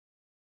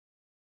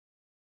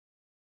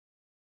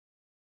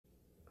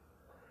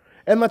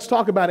And let's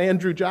talk about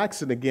Andrew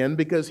Jackson again,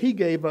 because he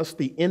gave us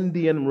the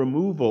Indian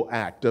Removal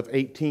Act of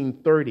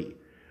 1830.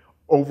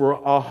 Over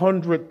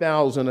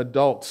 100,000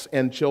 adults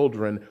and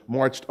children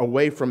marched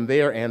away from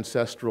their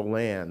ancestral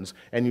lands.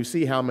 And you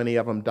see how many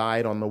of them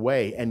died on the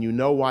way. And you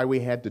know why we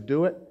had to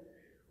do it?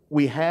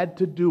 We had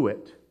to do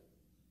it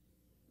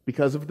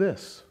because of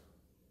this.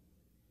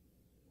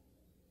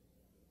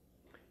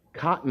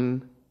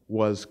 Cotton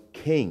was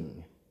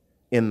king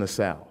in the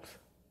South.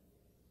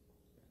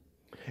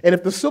 And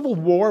if the Civil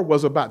War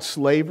was about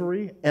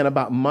slavery and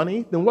about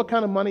money, then what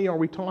kind of money are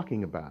we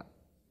talking about?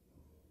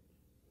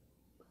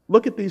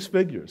 Look at these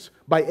figures.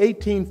 By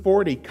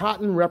 1840,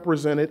 cotton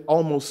represented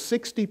almost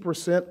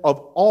 60% of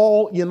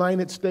all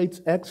United States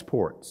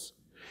exports.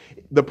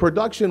 The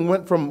production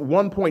went from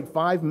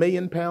 1.5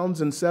 million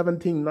pounds in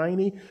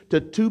 1790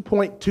 to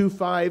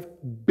 2.25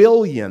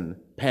 billion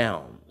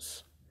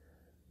pounds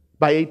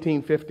by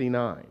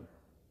 1859.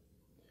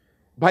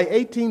 By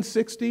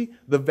 1860,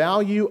 the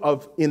value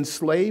of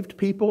enslaved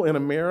people in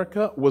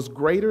America was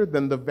greater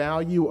than the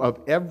value of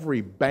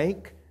every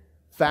bank,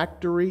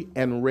 factory,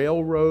 and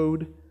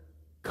railroad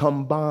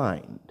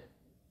combined.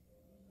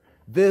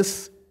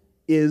 This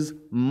is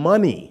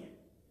money.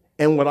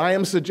 And what I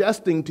am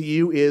suggesting to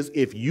you is,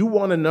 if you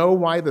want to know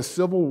why the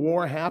Civil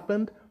War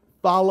happened,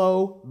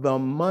 follow the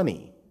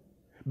money,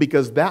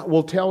 because that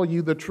will tell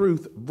you the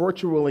truth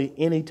virtually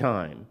any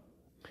time.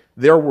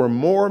 There were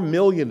more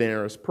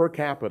millionaires per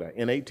capita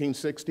in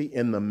 1860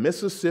 in the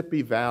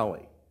Mississippi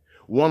Valley,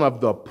 one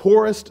of the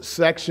poorest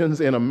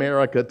sections in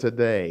America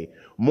today.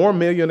 More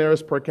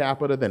millionaires per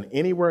capita than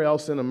anywhere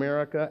else in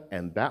America,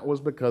 and that was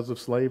because of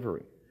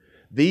slavery.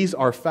 These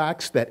are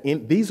facts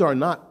these are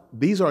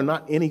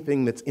not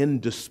anything that's in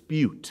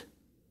dispute.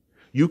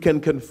 You can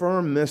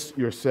confirm this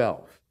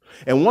yourself.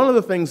 And one of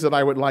the things that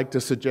I would like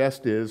to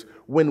suggest is,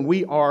 when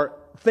we are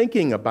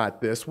thinking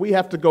about this, we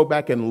have to go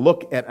back and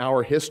look at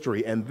our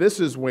history. And this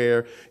is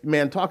where,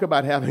 man, talk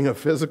about having a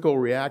physical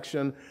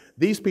reaction.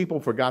 These people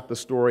forgot the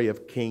story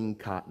of King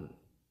Cotton.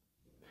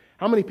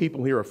 How many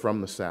people here are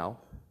from the South?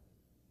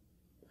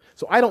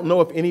 So I don't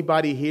know if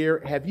anybody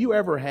here, have you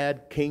ever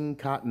had King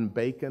Cotton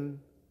bacon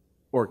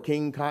or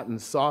King Cotton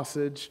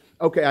sausage?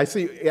 Okay, I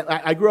see.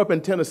 I grew up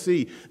in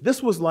Tennessee.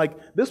 This was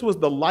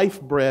the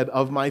lifebread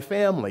of my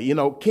family. You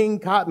know, King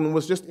Cotton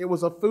was it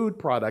was a food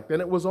product, and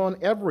it was on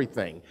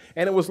everything.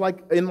 And it was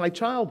like in my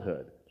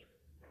childhood.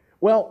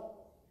 Well,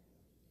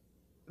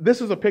 this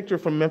is a picture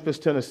from Memphis,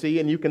 Tennessee,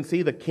 and you can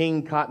see the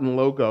King Cotton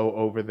logo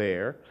over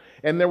there.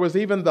 And there was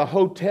even the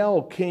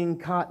Hotel King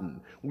Cotton,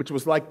 which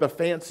was like the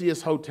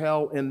fanciest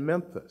hotel in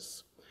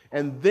Memphis.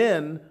 And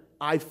then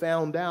I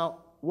found out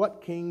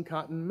what King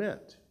Cotton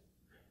meant,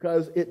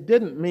 because it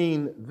didn't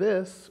mean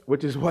this,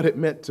 which is what it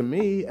meant to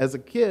me as a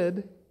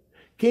kid.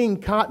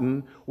 King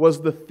Cotton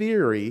was the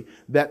theory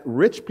that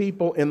rich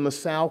people in the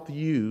South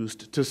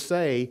used to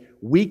say,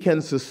 we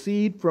can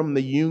secede from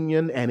the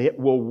Union and it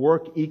will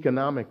work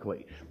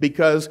economically.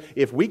 Because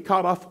if we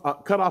cut off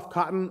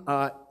cotton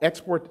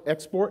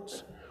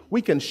exports,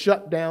 we can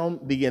shut down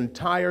the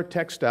entire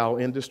textile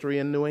industry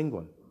in New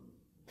England.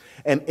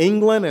 And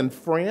England and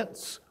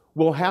France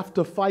will have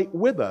to fight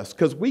with us,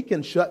 because we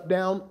can shut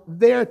down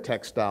their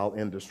textile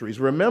industries.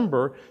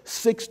 Remember,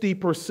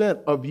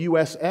 60% of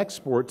U.S.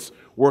 exports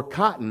were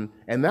cotton,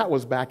 and that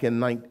was back in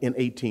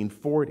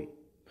 1840.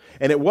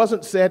 And it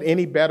wasn't said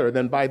any better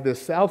than by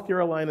this South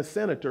Carolina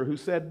senator who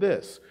said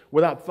this,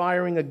 without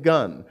firing a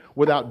gun,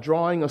 without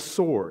drawing a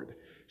sword: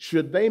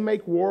 should they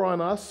make war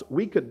on us,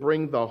 we could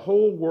bring the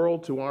whole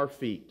world to our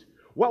feet.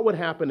 What would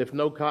happen if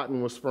no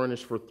cotton was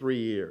furnished for 3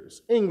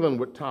 years? England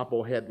would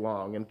topple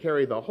headlong and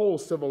carry the whole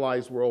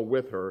civilized world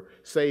with her,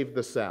 save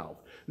the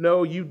South.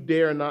 No, you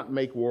dare not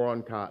make war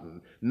on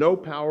cotton. No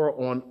power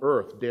on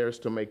earth dares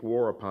to make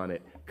war upon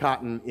it.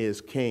 Cotton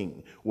is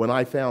king. When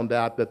I found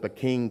out that the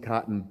King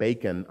Cotton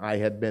bacon I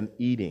had been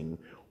eating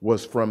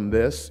was from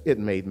this, it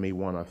made me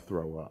want to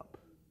throw up.